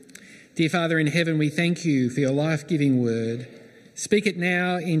Dear Father in heaven, we thank you for your life-giving word. Speak it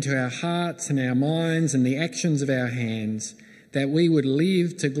now into our hearts and our minds and the actions of our hands, that we would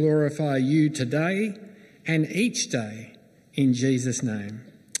live to glorify you today and each day, in Jesus' name.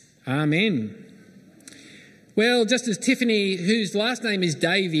 Amen. Well, just as Tiffany, whose last name is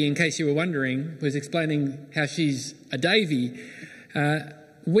Davey, in case you were wondering, was explaining how she's a Davey,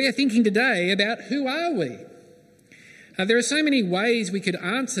 we're thinking today about who are we? There are so many ways we could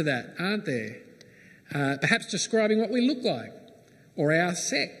answer that, aren't there? Perhaps describing what we look like, or our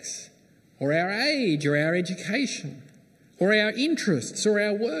sex, or our age, or our education, or our interests, or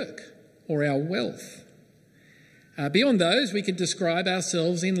our work, or our wealth. Beyond those, we could describe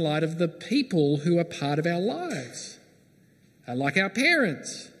ourselves in light of the people who are part of our lives, like our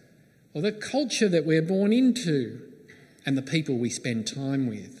parents, or the culture that we're born into, and the people we spend time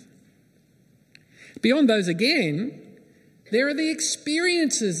with. Beyond those again, there are the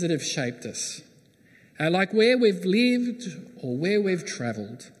experiences that have shaped us, like where we've lived or where we've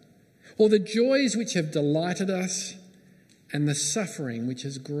travelled, or the joys which have delighted us and the suffering which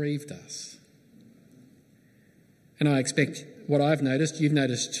has grieved us. And I expect what I've noticed, you've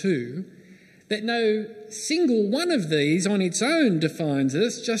noticed too, that no single one of these on its own defines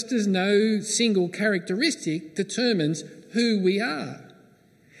us, just as no single characteristic determines who we are.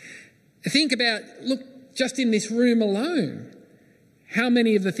 Look, just in this room alone, how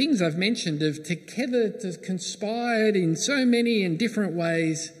many of the things I've mentioned have together conspired in so many and different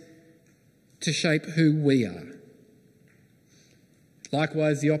ways to shape who we are.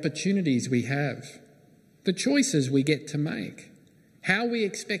 Likewise, the opportunities we have, the choices we get to make, how we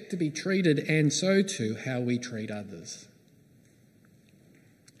expect to be treated, and so too how we treat others.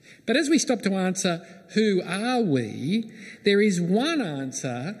 But as we stop to answer, who are we, there is one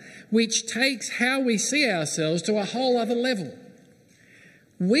answer which takes how we see ourselves to a whole other level.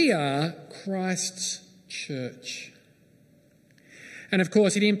 We are Christ's church. And of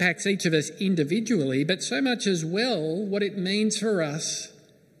course, it impacts each of us individually, but so much as well what it means for us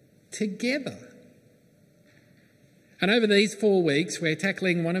together. And over these 4 weeks, we're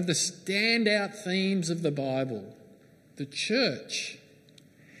tackling one of the standout themes of the Bible, the church.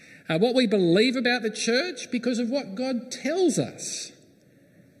 What we believe about the church because of what God tells us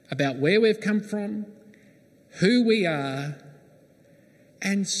about where we've come from, who we are,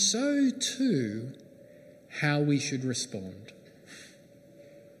 and so too how we should respond.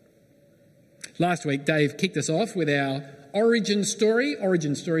 Last week, Dave kicked us off with our origin story.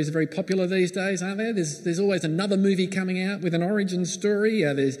 Origin stories are very popular these days, aren't there? There's always another movie coming out with an origin story.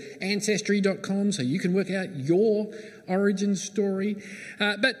 There's Ancestry.com, so you can work out your origin story.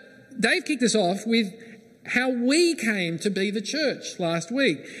 But Dave kicked us off with how we came to be the church last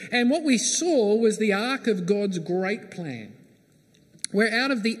week. And what we saw was the arc of God's great plan, where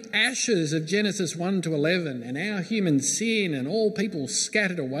out of the ashes of Genesis 1 to 11 and our human sin and all people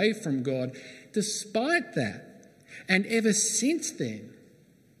scattered away from God, despite that, and ever since then,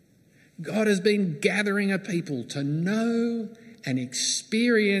 God has been gathering a people to know and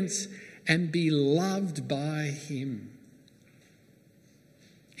experience and be loved by him.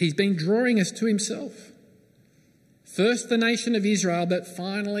 He's been drawing us to himself. First the nation of Israel, but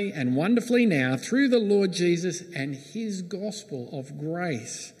finally and wonderfully now through the Lord Jesus and his gospel of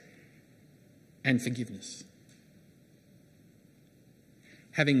grace and forgiveness.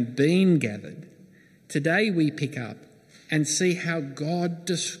 Having been gathered, today we pick up and see how God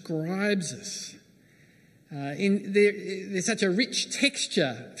describes us. There's such a rich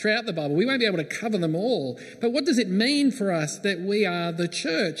texture throughout the Bible. We won't be able to cover them all. But what does it mean for us that we are the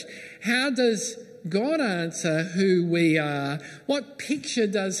church? How does God answer who we are? What picture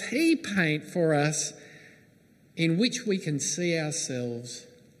does he paint for us in which we can see ourselves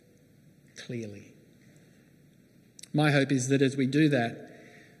clearly? My hope is that as we do that,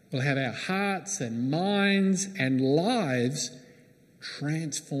 we'll have our hearts and minds and lives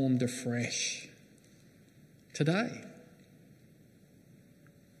transformed afresh today.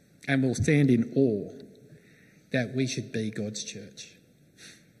 And we'll stand in awe that we should be God's church.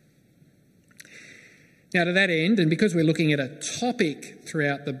 Now, to that end, and because we're looking at a topic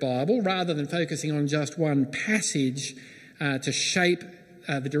throughout the Bible, rather than focusing on just one passage to shape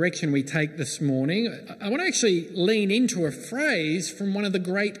the direction we take this morning, I want to actually lean into a phrase from one of the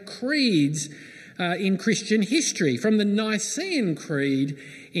great creeds in Christian history, from the Nicene Creed,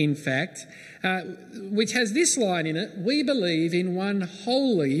 in fact, which has this line in it: "We believe in one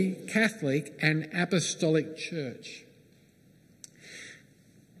holy, Catholic and apostolic church."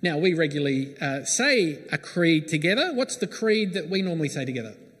 Now, we regularly say a creed together. What's the creed that we normally say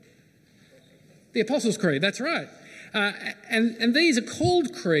together? The Apostles' Creed, that's right. And these are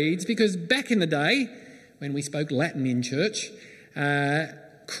called creeds because back in the day, when we spoke Latin in church,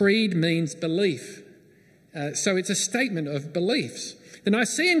 creed means belief. So it's a statement of beliefs. The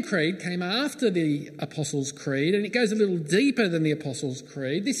Nicene Creed came after the Apostles' Creed, and it goes a little deeper than the Apostles'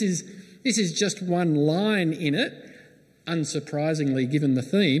 Creed. This is just one line in it, unsurprisingly given the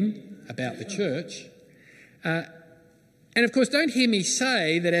theme about the church. And of course, don't hear me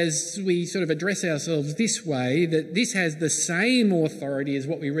say that as we sort of address ourselves this way, that this has the same authority as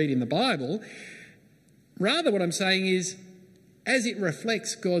what we read in the Bible. Rather, what I'm saying is, as it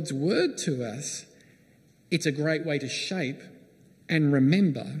reflects God's word to us, it's a great way to shape and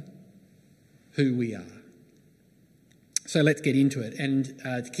remember who we are. So let's get into it. And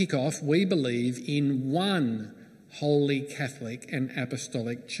to kick off, we believe in one holy Catholic and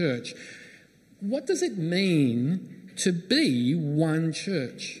Apostolic Church. What does it mean to be one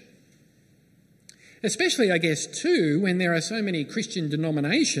church? Especially, I guess, too, when there are so many Christian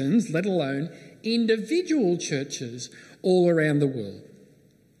denominations, let alone individual churches all around the world.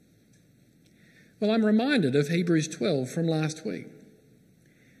 Well, I'm reminded of Hebrews 12 from last week,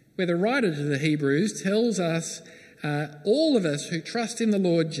 where the writer to the Hebrews tells us, all of us who trust in the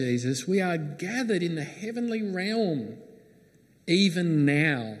Lord Jesus, we are gathered in the heavenly realm. Even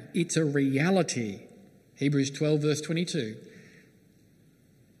now, it's a reality. Hebrews 12 verse 22.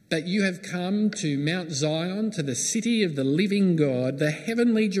 But you have come to Mount Zion, to the city of the living God, the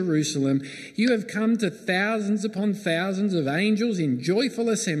heavenly Jerusalem. You have come to thousands upon thousands of angels in joyful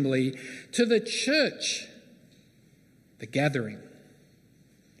assembly, to the church, the gathering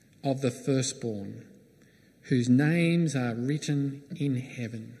of the firstborn, whose names are written in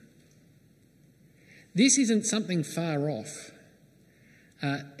heaven. This isn't something far off.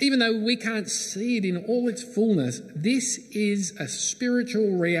 Even though we can't see it in all its fullness, this is a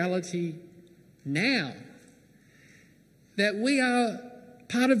spiritual reality now. That we are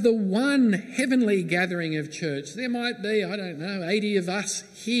part of the one heavenly gathering of church. There might be, 80 of us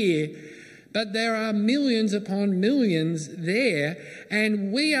here, but there are millions upon millions there,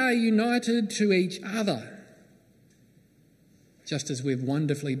 and we are united to each other, just as we've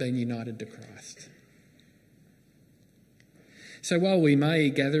wonderfully been united to Christ. So while we may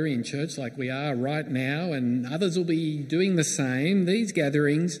gather in church like we are right now, and others will be doing the same, these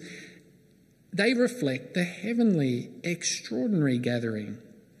gatherings, they reflect the heavenly, extraordinary gathering.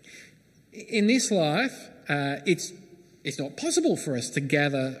 In this life, it's not possible for us to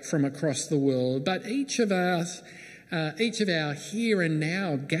gather from across the world, but each of our here and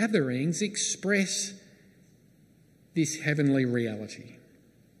now gatherings express this heavenly reality.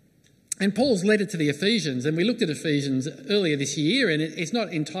 And Paul's letter to the Ephesians, and we looked at Ephesians earlier this year, and it's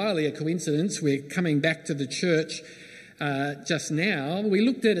not entirely a coincidence. We're coming back to the church just now. We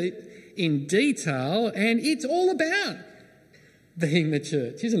looked at it in detail, and it's all about being the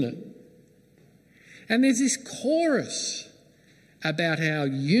church, isn't it? And there's this chorus about our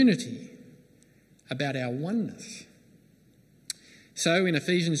unity, about our oneness. So in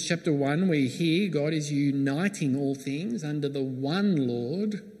Ephesians chapter 1, we hear God is uniting all things under the one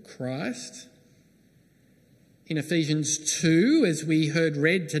Lord, Christ. In Ephesians 2, as we heard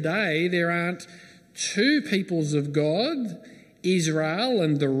read today, there aren't two peoples of God, Israel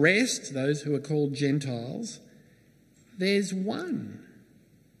and the rest, those who are called Gentiles. There's one.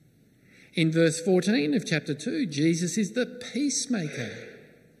 In verse 14 of chapter 2, Jesus is the peacemaker.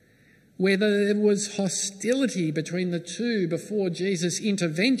 Where there was hostility between the two before Jesus'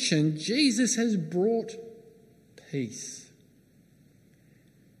 intervention, Jesus has brought peace.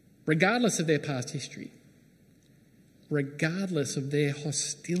 Regardless of their past history, regardless of their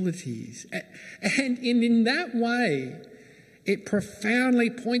hostilities. And in that way, it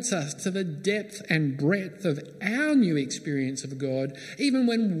profoundly points us to the depth and breadth of our new experience of God, even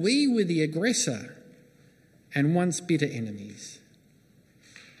when we were the aggressor and once bitter enemies.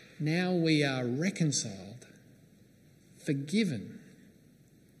 Now we are reconciled, forgiven,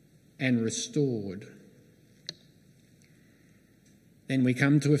 and restored. Then we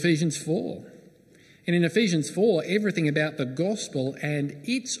come to Ephesians 4. And in Ephesians 4, everything about the gospel and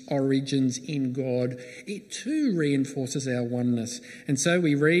its origins in God, it too reinforces our oneness. And so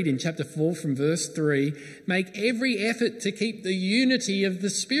we read in chapter 4 from verse 3, make every effort to keep the unity of the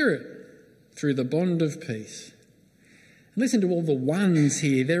Spirit through the bond of peace. Listen to all the ones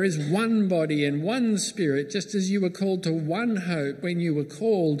here. There is one body and one Spirit, just as you were called to one hope when you were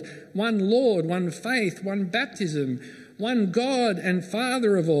called, one Lord, one faith, one baptism, one God and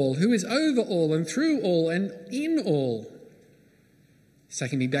Father of all, who is over all and through all and in all. It's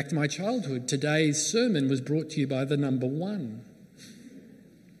taking me back to my childhood. Today's sermon was brought to you by the number one.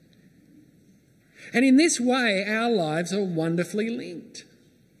 And in this way, our lives are wonderfully linked.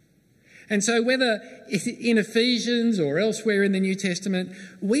 And so whether it's in Ephesians or elsewhere in the New Testament,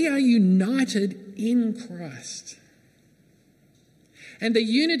 we are united in Christ. And the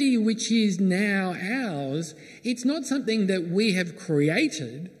unity which is now ours, it's not something that we have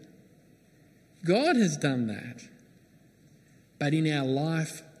created. God has done that. But in our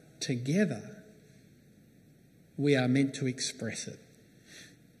life together, we are meant to express it.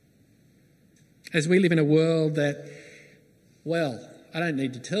 As we live in a world that, well, I don't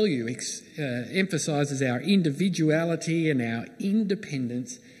need to tell you, emphasises our individuality and our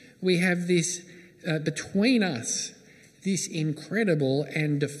independence, we have this between us, this incredible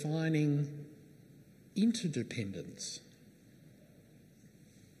and defining interdependence.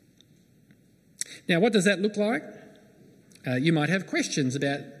 Now, what does that look like? You might have questions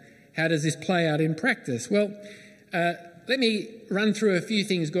about how does this play out in practice. Well, let me run through a few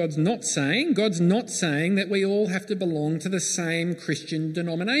things God's not saying. God's not saying that we all have to belong to the same Christian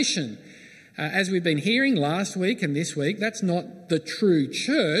denomination. As we've been hearing last week and this week, that's not the true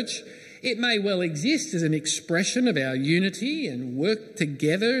church. It may well exist as an expression of our unity and work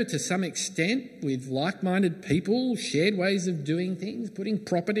together to some extent with like-minded people, shared ways of doing things, putting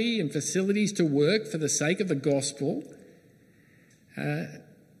property and facilities to work for the sake of the gospel.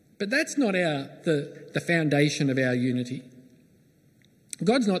 But that's not the foundation of our unity.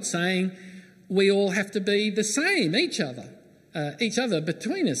 God's not saying we all have to be the same, each other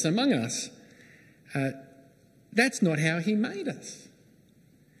between us, among us. That's not how he made us.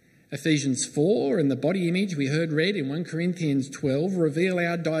 Ephesians 4 and the body image we heard read in 1 Corinthians 12 reveal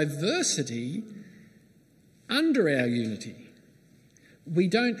our diversity under our unity. We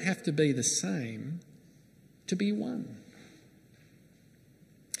don't have to be the same to be one.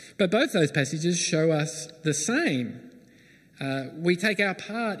 But both those passages show us the same. We take our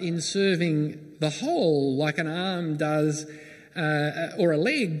part in serving the whole like an arm does or a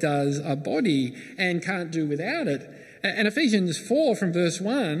leg does a body and can't do without it. And Ephesians 4 from verse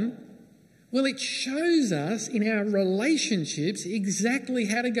 1, well, it shows us in our relationships exactly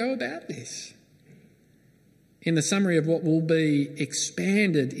how to go about this. In the summary of what will be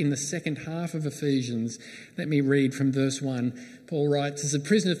expanded in the second half of Ephesians, let me read from verse 1. Paul writes, "As a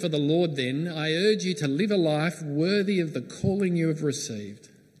prisoner for the Lord then, I urge you to live a life worthy of the calling you have received.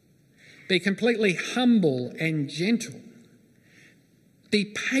 Be completely humble and gentle. Be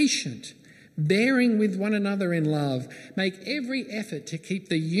patient, bearing with one another in love. Make every effort to keep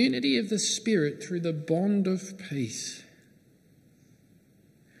the unity of the Spirit through the bond of peace."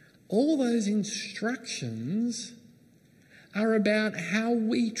 All those instructions are about how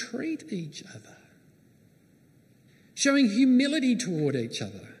we treat each other, showing humility toward each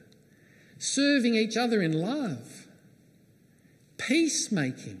other, serving each other in love,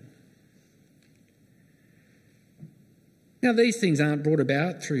 peacemaking. Now, these things aren't brought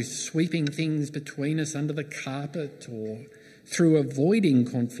about through sweeping things between us under the carpet or through avoiding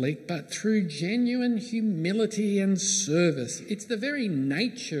conflict, but through genuine humility and service. It's the very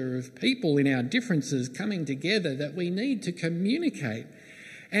nature of people in our differences coming together that we need to communicate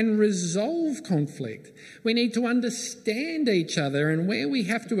and resolve conflict. We need to understand each other, and where we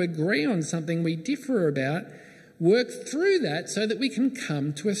have to agree on something we differ about, work through that so that we can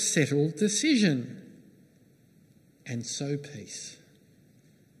come to a settled decision. And sow peace.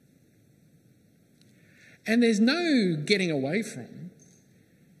 And there's no getting away from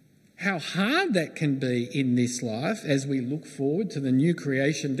how hard that can be in this life as we look forward to the new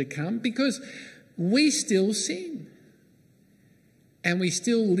creation to come, because we still sin and we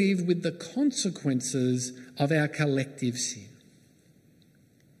still live with the consequences of our collective sin.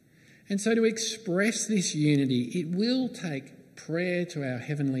 And so to express this unity, it will take prayer to our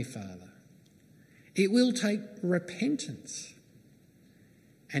Heavenly Father. It will take repentance,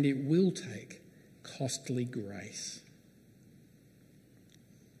 and it will take costly grace.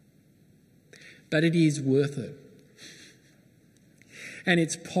 But it is worth it. And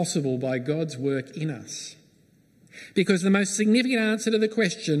it's possible by God's work in us. Because the most significant answer to the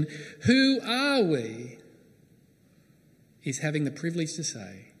question, who are we, is having the privilege to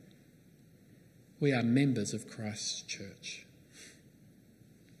say, we are members of Christ's church.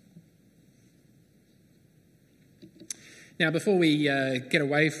 Now, before we get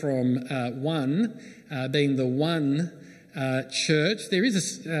away from being the one church, there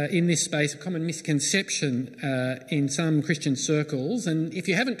is in this space a common misconception in some Christian circles, and if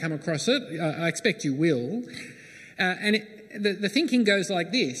you haven't come across it, I expect you will. The thinking goes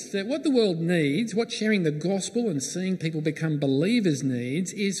like this, that what the world needs, what sharing the gospel and seeing people become believers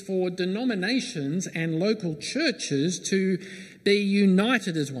needs, is for denominations and local churches to be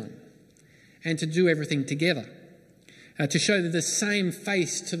united as one. and to do everything together, to show the same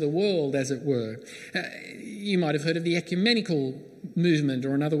face to the world, as it were. You might have heard of the ecumenical movement,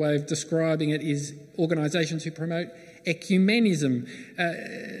 or another way of describing it is organisations who promote ecumenism.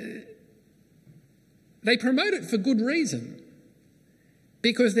 They promote it for good reason,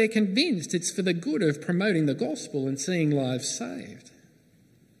 because they're convinced it's for the good of promoting the gospel and seeing lives saved.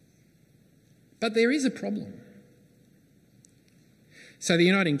 But there is a problem. So the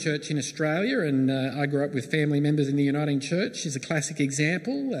Uniting Church in Australia, and I grew up with family members in the Uniting Church, is a classic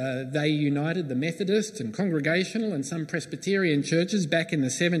example. They united the Methodist and Congregational and some Presbyterian churches back in the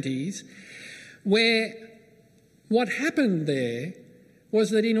 70s, where what happened there was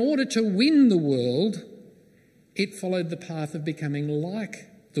that in order to win the world, it followed the path of becoming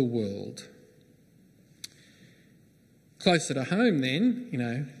like the world. Closer to home then,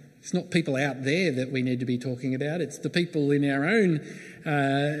 it's not people out there that we need to be talking about, it's the people in our own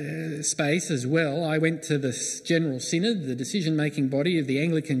space as well. I went to the General Synod, the decision-making body of the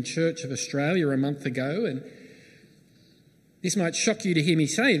Anglican Church of Australia, a month ago, and this might shock you to hear me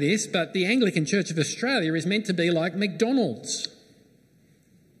say this, but the Anglican Church of Australia is meant to be like McDonald's.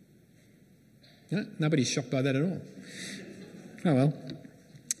 No, nobody's shocked by that at all. Oh well.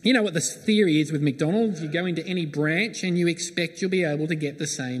 You know what the theory is with McDonald's? You go into any branch and you expect you'll be able to get the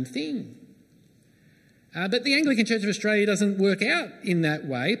same thing. But the Anglican Church of Australia doesn't work out in that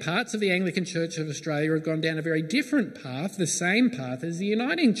way. Parts of the Anglican Church of Australia have gone down a very different path, the same path as the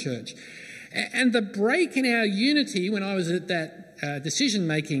Uniting Church. And the break in our unity when I was at that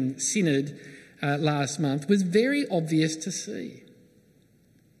decision-making synod last month was very obvious to see.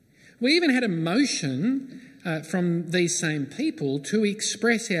 We even had a motion from these same people to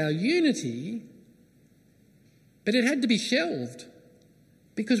express our unity, but it had to be shelved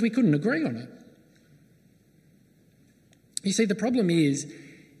because we couldn't agree on it. You see, the problem is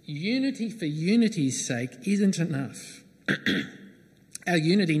unity for unity's sake isn't enough. Our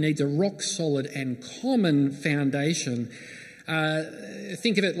unity needs a rock-solid and common foundation.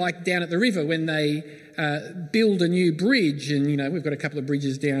 Think of it like down at the river when they build a new bridge, and, we've got a couple of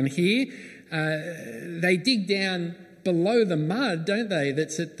bridges down here. They dig down below the mud, don't they,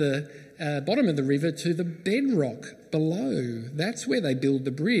 that's at the bottom of the river to the bedrock below. That's where they build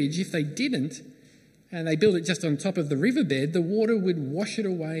the bridge. If they didn't, and they build it just on top of the riverbed, the water would wash it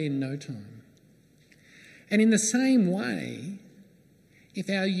away in no time. And in the same way, if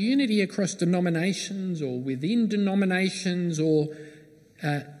our unity across denominations or within denominations or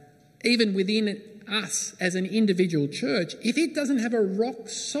even within us as an individual church, if it doesn't have a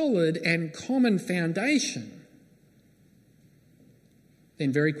rock-solid and common foundation,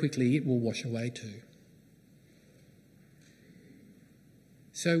 then very quickly it will wash away too.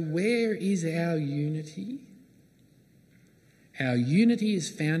 So where is our unity? Our unity is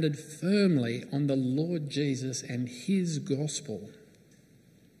founded firmly on the Lord Jesus and his gospel.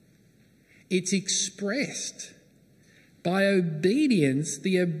 It's expressed by obedience,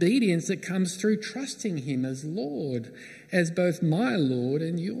 the obedience that comes through trusting him as Lord, as both my Lord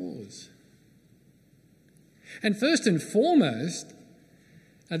and yours. And first and foremost,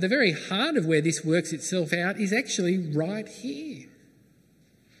 the very heart of where this works itself out is actually right here,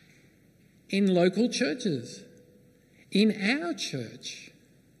 in local churches, in our church.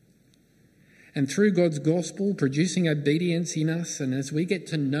 And through God's gospel producing obedience in us, and as we get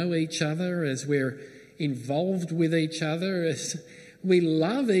to know each other, as we're involved with each other, as we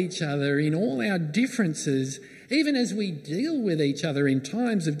love each other in all our differences, even as we deal with each other in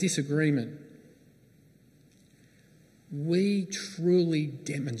times of disagreement, we truly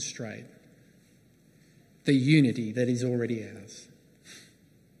demonstrate the unity that is already ours.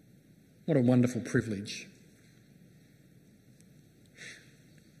 What a wonderful privilege.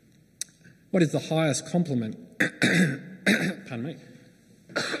 What is the highest compliment? Pardon me.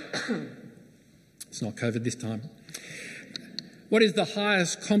 It's not COVID this time. What is the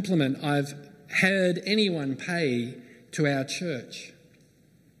highest compliment I've heard anyone pay to our church?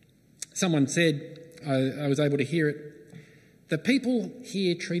 Someone said, I was able to hear it, the people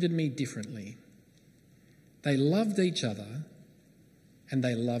here treated me differently. They loved each other and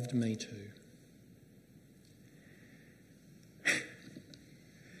they loved me too.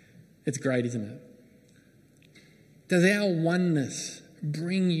 It's great, isn't it? Does our oneness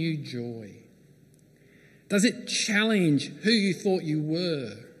bring you joy? Does it challenge who you thought you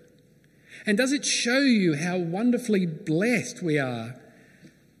were? And does it show you how wonderfully blessed we are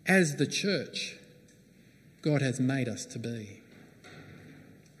as the church God has made us to be?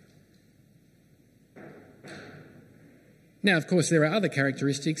 Now, of course, there are other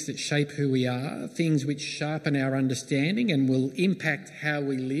characteristics that shape who we are, things which sharpen our understanding and will impact how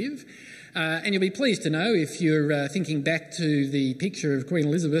we live. And you'll be pleased to know, if you're thinking back to the picture of Queen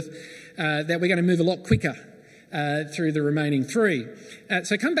Elizabeth, that we're going to move a lot quicker through the remaining three.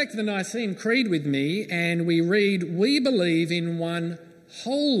 So come back to the Nicene Creed with me, and we read, "We believe in one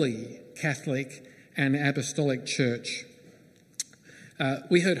holy Catholic and Apostolic Church."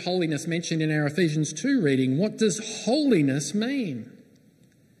 We heard holiness mentioned in our Ephesians 2 reading. What does holiness mean?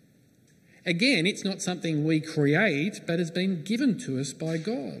 Again, it's not something we create, but has been given to us by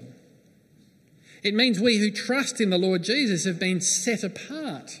God. It means we who trust in the Lord Jesus have been set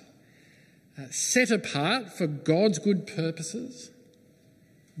apart for God's good purposes,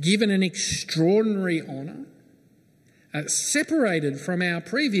 given an extraordinary honour, separated from our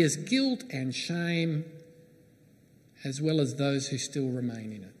previous guilt and shame, as well as those who still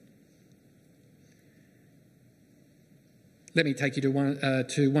remain in it. Let me take you to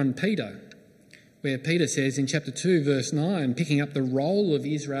 1 Peter, where Peter says in chapter 2, verse 9, picking up the role of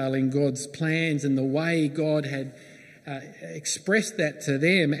Israel in God's plans and the way God had expressed that to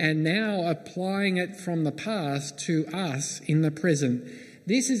them, and now applying it from the past to us in the present.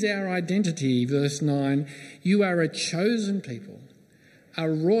 This is our identity, verse 9. "You are a chosen people, a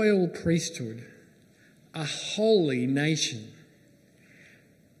royal priesthood, a holy nation,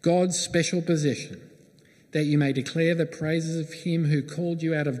 God's special possession, that you may declare the praises of him who called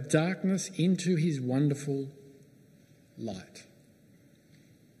you out of darkness into his wonderful light."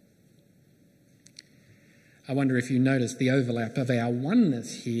 I wonder if you notice the overlap of our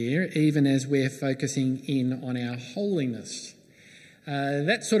oneness here, even as we're focusing in on our holiness.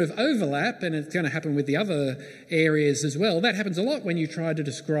 That sort of overlap, and it's going to happen with the other areas as well, that happens a lot when you try to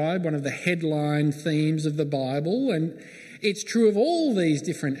describe one of the headline themes of the Bible, and it's true of all these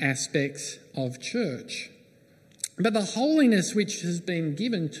different aspects of church. But the holiness which has been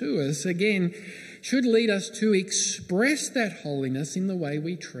given to us, again, should lead us to express that holiness in the way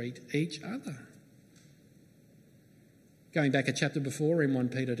we treat each other. Going back a chapter before in 1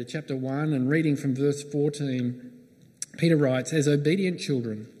 Peter to chapter 1 and reading from verse 14, Peter writes, "As obedient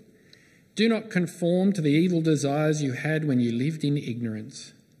children, do not conform to the evil desires you had when you lived in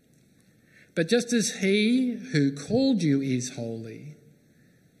ignorance. But just as he who called you is holy,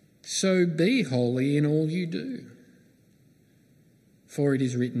 so be holy in all you do. For it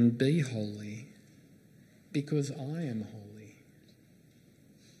is written, 'Be holy, because I am holy.'"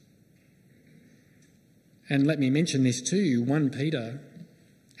 And let me mention this to you, 1 Peter,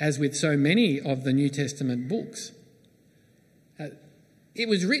 as with so many of the New Testament books, it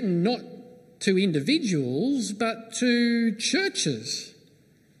was written not to individuals, but to churches,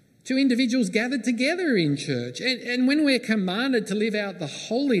 to individuals gathered together in church. And when we're commanded to live out the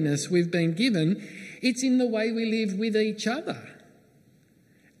holiness we've been given, it's in the way we live with each other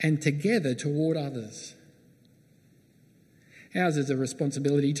and together toward others. Ours is a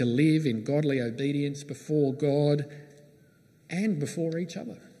responsibility to live in godly obedience before God and before each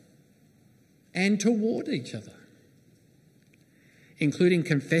other and toward each other, including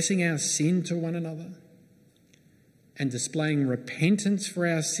confessing our sin to one another and displaying repentance for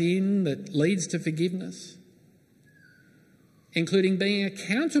our sin that leads to forgiveness, including being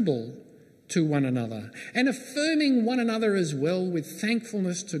accountable to one another and affirming one another as well with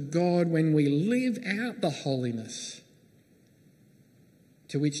thankfulness to God when we live out the holiness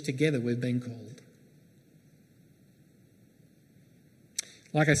to which together we've been called.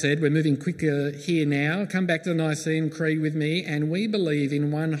 Like I said, we're moving quicker here now. Come back to the Nicene Creed with me, and we believe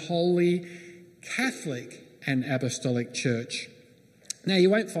in one holy Catholic and Apostolic Church. Now, you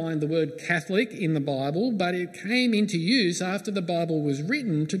won't find the word Catholic in the Bible, but it came into use after the Bible was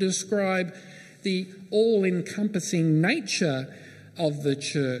written to describe the all-encompassing nature of the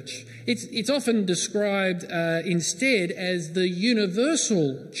church. It's often described instead as the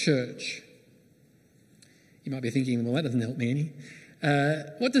universal church. You might be thinking, well, that doesn't help me any.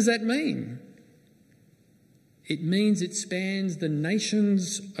 What does that mean? It means it spans the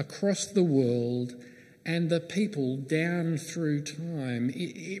nations across the world and the people down through time.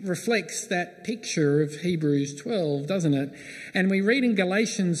 It reflects that picture of Hebrews 12, doesn't it? And we read in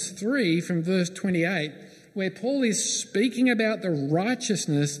Galatians 3 from verse 28, where Paul is speaking about the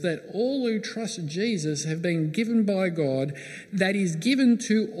righteousness that all who trust Jesus have been given by God, that is given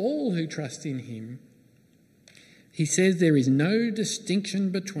to all who trust in him. He says there is no distinction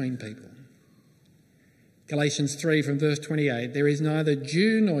between people. Galatians 3 from verse 28, there is neither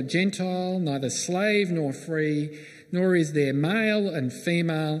Jew nor Gentile, neither slave nor free, nor is there male and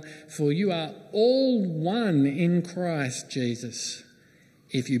female, for you are all one in Christ Jesus.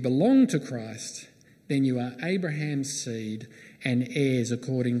 If you belong to Christ, then you are Abraham's seed and heirs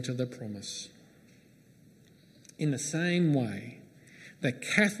according to the promise. In the same way, The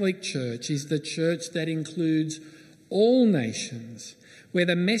Catholic Church is the church that includes all nations, where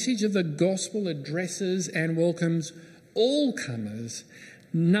the message of the gospel addresses and welcomes all comers.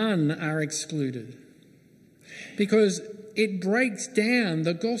 None are excluded. Because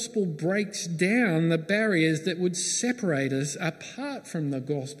the gospel breaks down the barriers that would separate us apart from the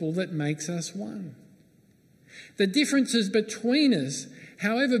gospel that makes us one. The differences between us,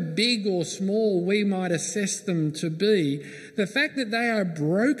 however big or small we might assess them to be, the fact that they are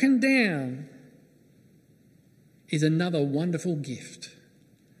broken down is another wonderful gift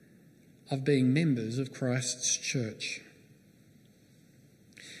of being members of Christ's church.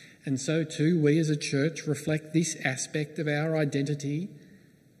 And so too, we as a church reflect this aspect of our identity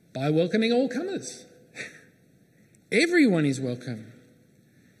by welcoming all comers. Everyone is welcome,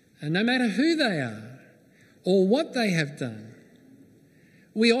 and no matter who they are or what they have done.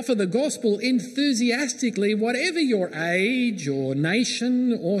 We offer the gospel enthusiastically, whatever your age or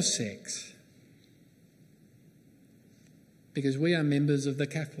nation or sex, because we are members of the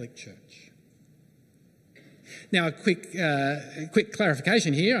Catholic Church. Now, a quick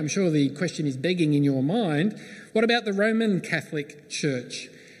clarification here. I'm sure the question is begging in your mind. What about the Roman Catholic Church?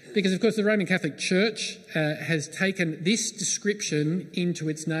 Because, of course, the Roman Catholic Church has taken this description into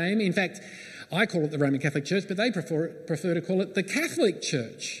its name. In fact, I call it the Roman Catholic Church, but they prefer to call it the Catholic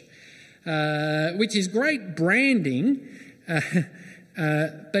Church, which is great branding,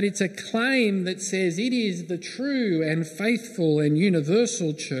 but it's a claim that says it is the true and faithful and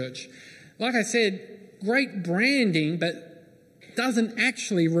universal church. Like I said, great branding, but doesn't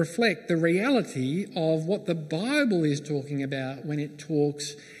actually reflect the reality of what the Bible is talking about when it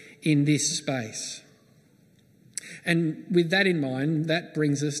talks in this space. And with that in mind, that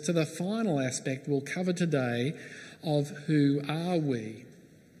brings us to the final aspect we'll cover today of who are we.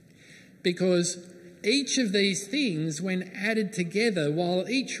 Because each of these things, when added together, while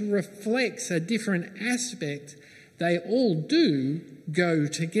each reflects a different aspect, they all do go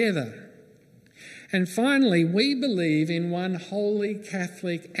together. And finally, we believe in one holy,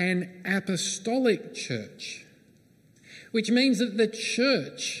 Catholic and apostolic church, which means that the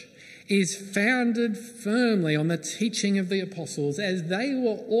church is founded firmly on the teaching of the apostles as they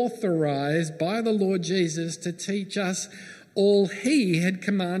were authorised by the Lord Jesus to teach us all he had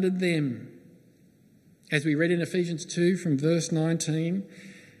commanded them. As we read in Ephesians 2 from verse 19,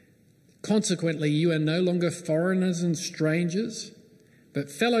 consequently, you are no longer foreigners and strangers, but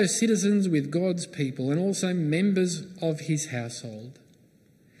fellow citizens with God's people and also members of his household.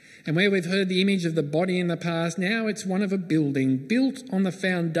 And where we've heard the image of the body in the past, now it's one of a building built on the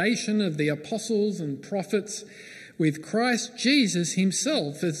foundation of the apostles and prophets, with Christ Jesus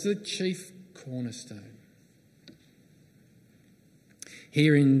himself as the chief cornerstone.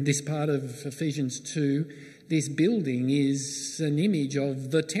 Here in this part of Ephesians 2, this building is an image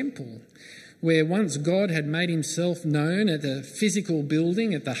of the temple, where once God had made himself known at the physical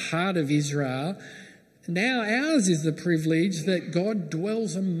building at the heart of Israel. Now ours is the privilege that God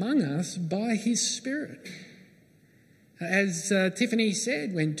dwells among us by his Spirit. As Tiffany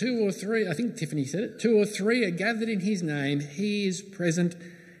said, when two or three are gathered in his name, he is present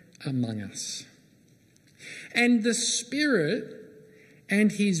among us. And the Spirit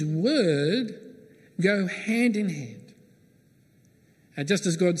and his word go hand in hand. Just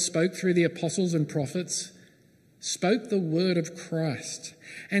as God spoke through the apostles and prophets, spoke the word of Christ.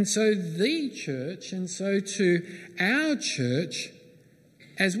 And so the church, and so to our church,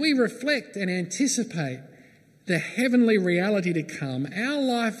 as we reflect and anticipate the heavenly reality to come, our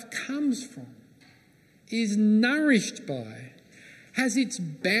life comes from, is nourished by, has its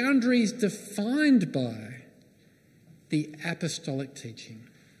boundaries defined by the apostolic teaching,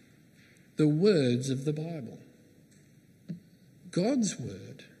 the words of the Bible. God's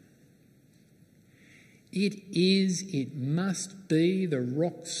word. It must be the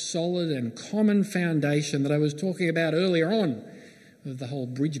rock solid and common foundation that I was talking about earlier on of the whole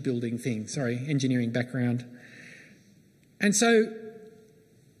bridge building thing. Engineering background. And so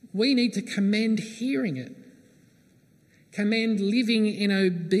we need to commend hearing it, commend living in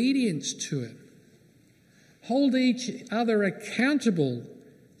obedience to it, hold each other accountable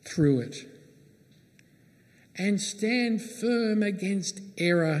through it, and stand firm against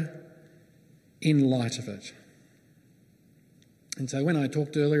error in light of it. And so when I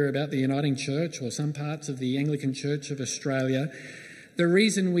talked earlier about the Uniting Church or some parts of the Anglican Church of Australia, the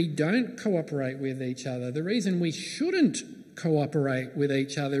reason we don't cooperate with each other, the reason we shouldn't cooperate with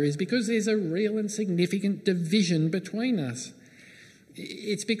each other is because there's a real and significant division between us.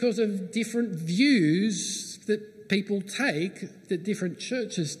 It's because of different views that people take, that different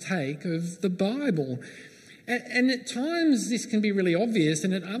churches take of the Bible. And at times this can be really obvious,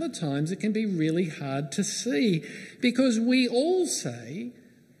 and at other times it can be really hard to see, because we all say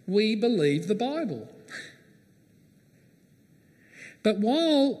we believe the Bible. But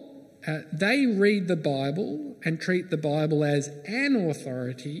while they read the Bible and treat the Bible as an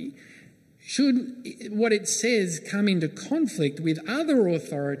authority, should what it says come into conflict with other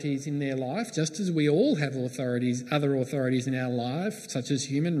authorities in their life, just as we all have other authorities in our life, such as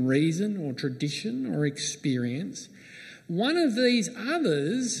human reason or tradition or experience, one of these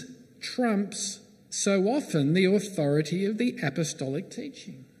others trumps so often the authority of the apostolic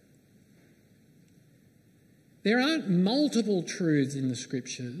teaching. There aren't multiple truths in the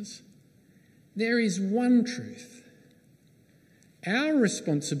Scriptures. There is one truth. Our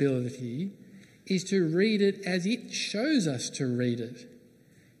responsibility is to read it as it shows us to read it,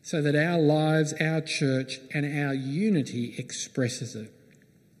 so that our lives, our church, and our unity expresses it.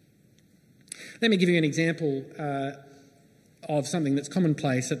 Let me give you an example of something that's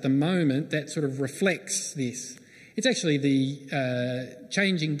commonplace at the moment that sort of reflects this. It's actually the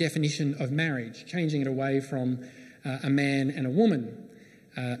changing definition of marriage, changing it away from a man and a woman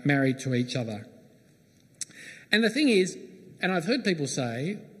married to each other. And the thing is, and I've heard people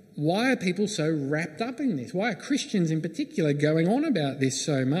say, why are people so wrapped up in this? Why are Christians in particular going on about this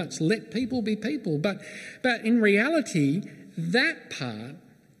so much? Let people be people. But in reality, that part,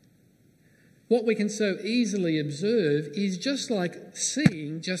 what we can so easily observe, is just like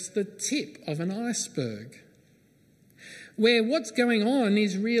seeing just the tip of an iceberg, where what's going on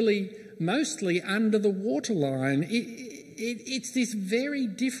is really mostly under the waterline. It's this very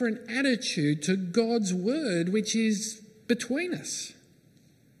different attitude to God's word which is between us,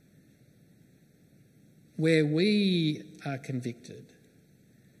 where we are convicted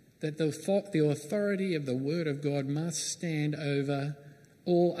that the authority of the word of God must stand over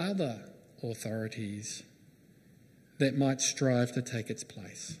all other authorities that might strive to take its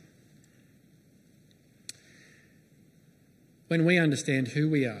place. When we understand who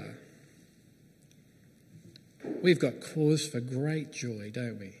we are, we've got cause for great joy,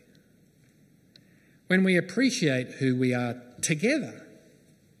 don't we? When we appreciate who we are together,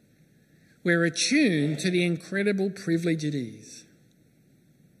 we're attuned to the incredible privilege it is.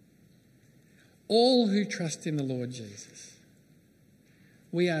 All who trust in the Lord Jesus,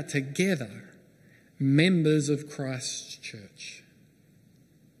 we are together members of Christ's church.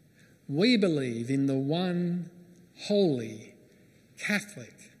 We believe in the one holy,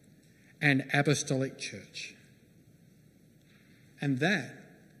 Catholic and apostolic church. And that,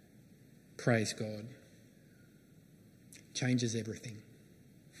 praise God, changes everything.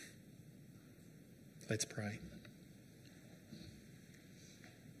 Let's pray.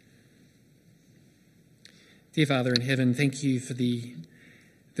 Dear Father in heaven, thank you for the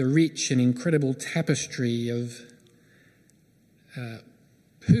rich and incredible tapestry of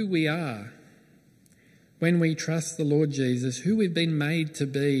who we are when we trust the Lord Jesus, who we've been made to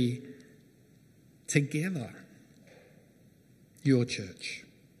be together, your church,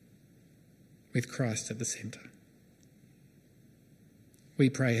 with Christ at the centre. We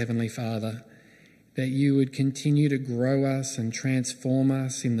pray, Heavenly Father, that you would continue to grow us and transform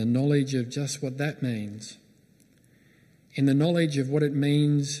us in the knowledge of just what that means, in the knowledge of what it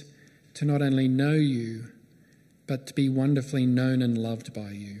means to not only know you, but to be wonderfully known and loved by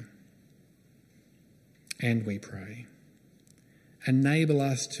you. And we pray, enable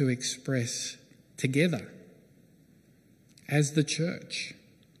us to express together as the church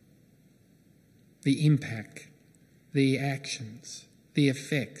the impact, the actions, the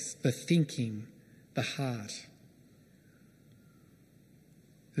effects, the thinking, the heart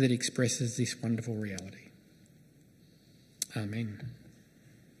that expresses this wonderful reality. Amen.